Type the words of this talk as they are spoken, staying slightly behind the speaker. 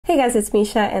Hey guys, it's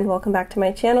Misha and welcome back to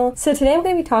my channel. So today I'm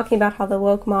going to be talking about how the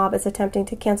woke mob is attempting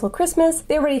to cancel Christmas.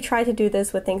 They already tried to do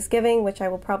this with Thanksgiving, which I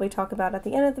will probably talk about at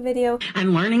the end of the video.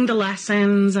 I'm learning the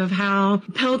lessons of how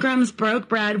pilgrims broke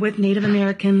bread with Native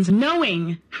Americans,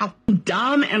 knowing how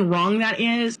dumb and wrong that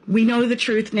is. We know the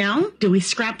truth now. Do we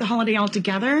scrap the holiday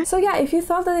altogether? So yeah, if you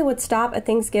thought that they would stop at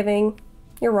Thanksgiving,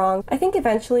 you're wrong. I think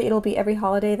eventually it'll be every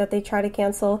holiday that they try to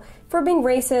cancel for being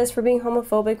racist, for being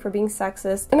homophobic, for being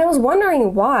sexist. And I was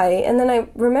wondering why, and then I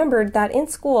remembered that in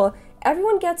school,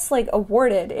 everyone gets like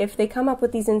awarded if they come up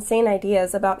with these insane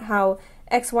ideas about how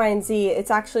X, Y, and Z, it's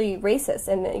actually racist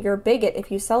and you're a bigot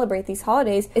if you celebrate these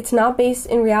holidays. It's not based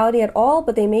in reality at all,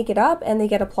 but they make it up and they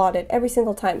get applauded every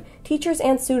single time. Teachers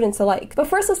and students alike. But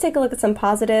first, let's take a look at some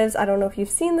positives. I don't know if you've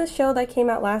seen this show that came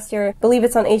out last year. I believe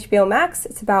it's on HBO Max.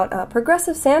 It's about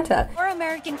progressive Santa. More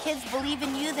American kids believe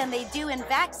in you than they do in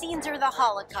vaccines or the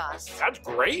Holocaust. That's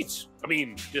great. I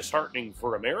mean, disheartening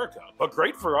for America, but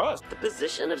great for us. The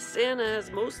position of Santa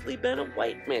has mostly been a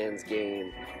white man's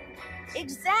game.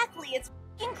 Exactly. It's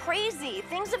f***ing crazy.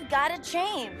 Things have got to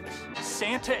change.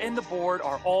 Santa and the board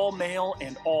are all male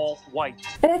and all white.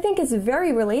 And I think it's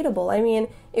very relatable. I mean,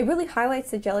 it really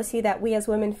highlights the jealousy that we as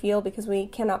women feel because we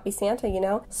cannot be Santa, you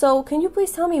know? So can you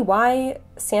please tell me why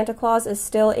Santa Claus is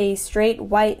still a straight,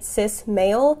 white, cis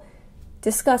male?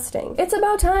 Disgusting. It's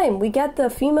about time we get the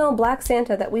female black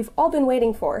Santa that we've all been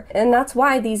waiting for. And that's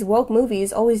why these woke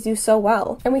movies always do so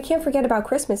well. And we can't forget about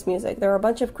Christmas music. There are a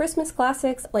bunch of Christmas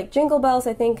classics, like Jingle Bells,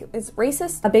 I think is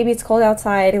racist. A Baby It's Cold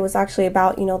Outside, it was actually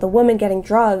about, you know, the woman getting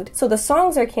drugged. So the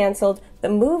songs are canceled, the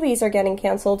movies are getting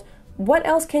canceled. What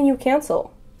else can you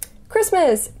cancel?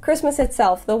 Christmas! Christmas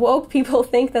itself. The woke people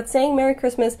think that saying Merry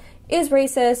Christmas is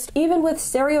racist. Even with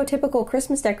stereotypical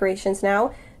Christmas decorations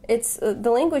now, it's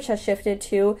the language has shifted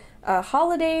to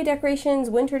holiday decorations,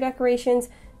 winter decorations,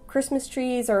 Christmas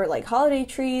trees, or like holiday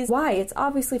trees. Why? It's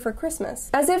obviously for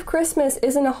Christmas. As if Christmas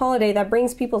isn't a holiday that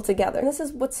brings people together. And this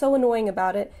is what's so annoying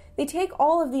about it. They take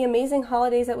all of the amazing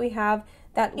holidays that we have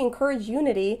that encourage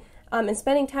unity and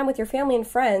spending time with your family and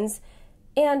friends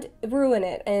and ruin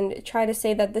it and try to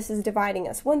say that this is dividing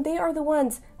us when they are the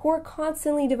ones who are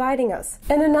constantly dividing us.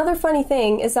 And another funny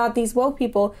thing is that these woke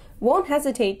people won't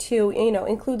hesitate to, you know,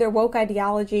 include their woke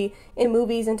ideology in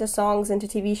movies, into songs, into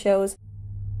TV shows.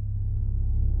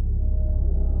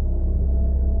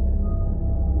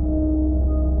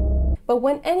 But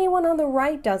when anyone on the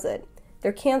right does it,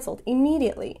 they're canceled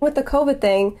immediately. With the COVID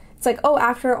thing, it's like, oh,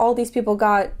 after all these people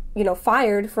got, you know,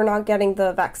 fired for not getting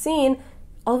the vaccine,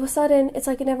 all of a sudden, it's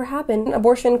like it never happened.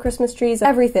 Abortion, Christmas trees,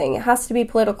 everything. It has to be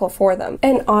political for them.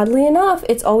 And oddly enough,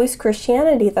 it's always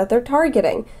Christianity that they're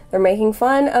targeting. They're making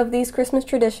fun of these Christmas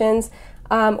traditions,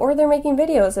 or they're making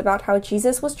videos about how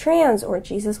Jesus was trans or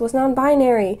Jesus was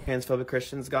non-binary. Transphobic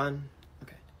Christians gone?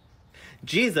 Okay.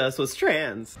 Jesus was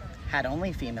trans. Had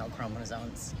only female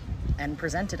chromosomes and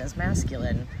presented as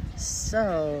masculine,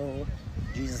 so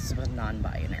Jesus was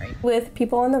non-binary. With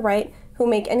people on the right who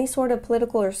make any sort of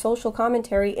political or social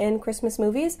commentary in Christmas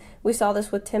movies. We saw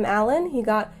this with Tim Allen. He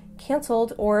got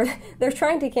canceled, or they're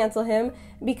trying to cancel him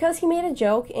because he made a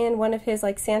joke in one of his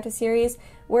like Santa series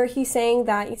where he's saying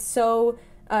that it's so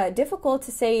difficult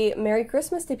to say Merry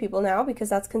Christmas to people now because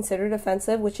that's considered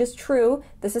offensive, which is true.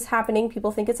 This is happening.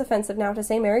 People think it's offensive now to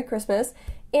say Merry Christmas.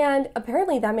 And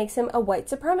apparently that makes him a white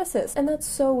supremacist. And that's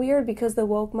so weird because the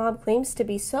woke mob claims to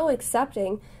be so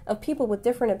accepting of people with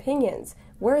different opinions.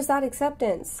 Where is that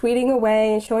acceptance? Tweeting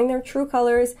away and showing their true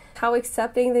colors, how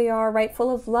accepting they are, right?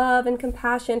 Full of love and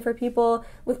compassion for people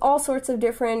with all sorts of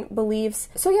different beliefs.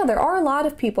 So yeah, there are a lot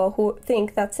of people who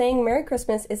think that saying Merry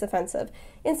Christmas is offensive.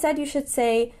 Instead, you should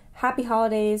say Happy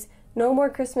Holidays, no more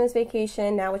Christmas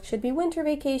vacation, now it should be winter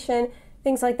vacation,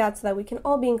 things like that so that we can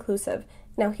all be inclusive.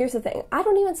 Now, here's the thing. I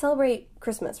don't even celebrate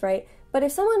Christmas, right? But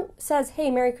if someone says, hey,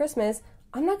 Merry Christmas,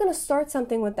 I'm not going to start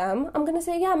something with them. I'm going to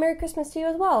say, yeah, Merry Christmas to you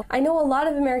as well. I know a lot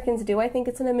of Americans do. I think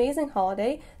it's an amazing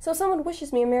holiday. So if someone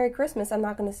wishes me a Merry Christmas, I'm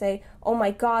not going to say, oh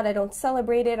my God, I don't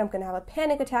celebrate it. I'm going to have a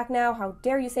panic attack now. How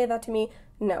dare you say that to me?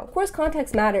 No. Of course,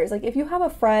 context matters. Like if you have a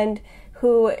friend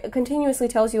who continuously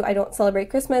tells you I don't celebrate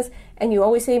Christmas and you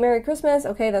always say Merry Christmas,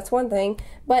 okay, that's one thing.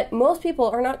 But most people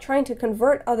are not trying to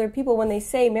convert other people when they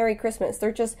say Merry Christmas.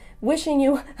 They're just wishing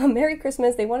you a Merry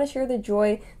Christmas. They want to share the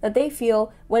joy that they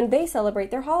feel when they celebrate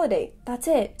their holiday. That's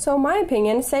it. So in my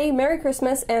opinion, say Merry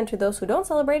Christmas, and to those who don't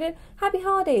celebrate it, Happy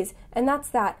Holidays, and that's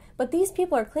that. But these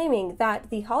people are claiming that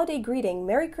the holiday greeting,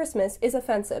 Merry Christmas, is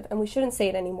offensive and we shouldn't say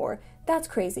it anymore. That's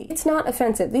crazy. It's not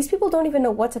offensive. These people don't even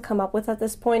know what to come up with at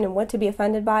this point and what to be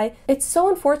offended by. It's so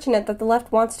unfortunate that the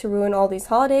left wants to ruin all these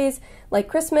holidays, like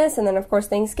Christmas and then of course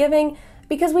Thanksgiving,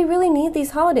 because we really need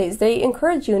these holidays. They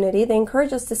encourage unity, they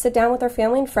encourage us to sit down with our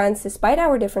family and friends despite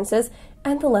our differences,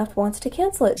 and the left wants to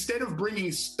cancel it. Instead of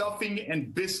bringing stuffing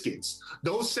and biscuits,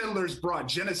 those settlers brought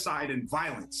genocide and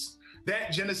violence.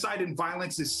 That genocide and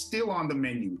violence is still on the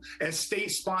menu, as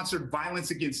state-sponsored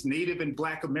violence against Native and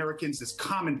Black Americans is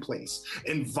commonplace,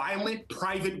 and violent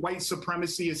private white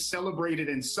supremacy is celebrated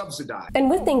and subsidized. And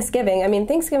with Thanksgiving, I mean,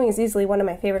 Thanksgiving is easily one of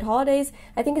my favorite holidays.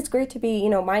 I think it's great to be,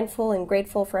 mindful and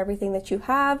grateful for everything that you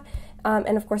have,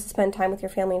 and of course to spend time with your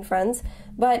family and friends.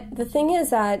 But the thing is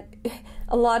that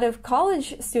a lot of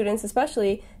college students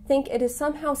especially think it is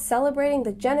somehow celebrating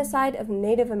the genocide of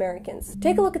Native Americans.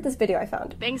 Take a look at this video I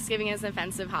found. Thanksgiving is an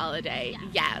offensive holiday,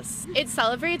 yes. It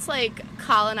celebrates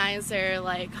colonizer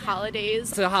holidays.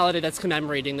 It's a holiday that's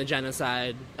commemorating the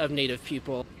genocide of Native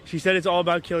people. She said it's all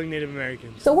about killing Native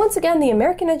Americans. So once again, the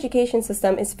American education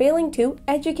system is failing to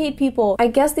educate people. I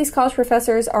guess these college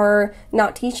professors are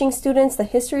not teaching students the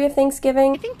history of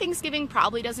Thanksgiving. I think Thanksgiving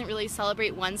probably doesn't really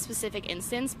celebrate one specific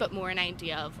instance, but more an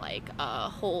idea of a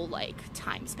whole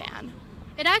time span.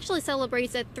 It actually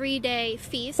celebrates a 3-day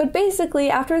feast. But basically,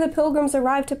 after the Pilgrims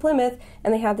arrived to Plymouth,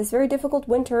 and they had this very difficult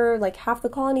winter, half the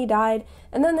colony died,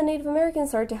 and then the Native Americans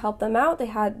started to help them out. They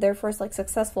had their first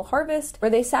successful harvest,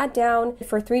 where they sat down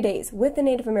for 3 days with the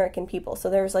Native American people. So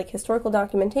there's historical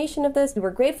documentation of this. We were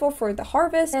grateful for the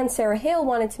harvest, and Sarah Hale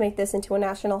wanted to make this into a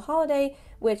national holiday,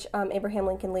 which Abraham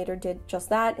Lincoln later did just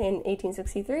that in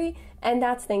 1863, and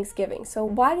that's Thanksgiving. So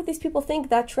why do these people think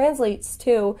that translates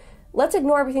to let's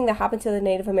ignore everything that happened to the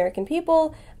Native American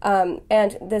people, and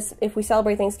if we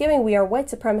celebrate Thanksgiving, we are white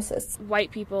supremacists.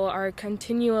 White people are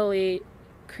continually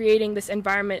creating this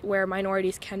environment where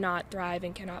minorities cannot thrive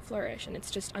and cannot flourish, and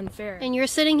it's just unfair. And you're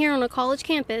sitting here on a college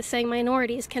campus saying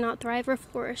minorities cannot thrive or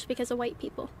flourish because of white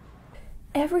people.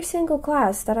 Every single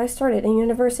class that I started in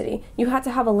university, you had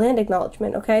to have a land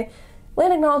acknowledgement, okay?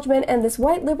 Land acknowledgement, and this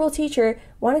white liberal teacher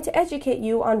wanted to educate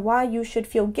you on why you should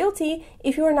feel guilty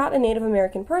if you are not a Native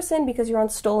American person because you're on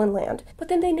stolen land. But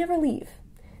then they never leave.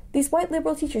 These white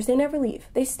liberal teachers, they never leave.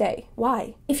 They stay.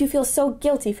 Why? If you feel so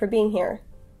guilty for being here,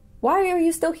 why are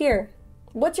you still here?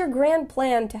 What's your grand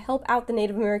plan to help out the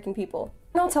Native American people?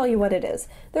 And I'll tell you what it is.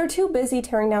 They're too busy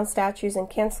tearing down statues and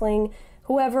canceling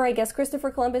whoever, I guess Christopher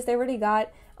Columbus they already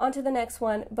got, onto the next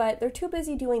one, but they're too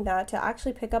busy doing that to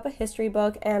actually pick up a history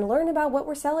book and learn about what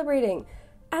we're celebrating.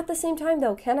 At the same time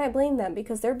though, can I blame them?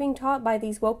 Because they're being taught by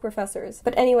these woke professors.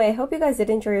 But anyway, I hope you guys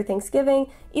did enjoy your Thanksgiving,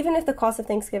 even if the cost of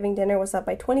Thanksgiving dinner was up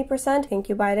by 20%, thank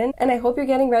you Biden, and I hope you're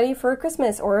getting ready for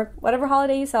Christmas or whatever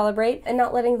holiday you celebrate and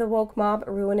not letting the woke mob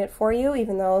ruin it for you,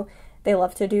 even though they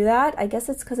love to do that. I guess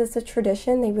it's because it's a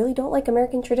tradition. They really don't like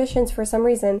American traditions for some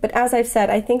reason. But as I've said,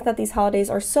 I think that these holidays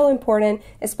are so important,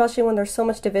 especially when there's so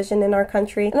much division in our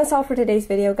country. And that's all for today's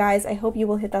video, guys. I hope you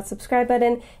will hit that subscribe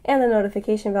button and the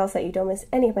notification bell so that you don't miss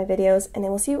any of my videos. And I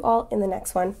will see you all in the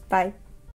next one. Bye.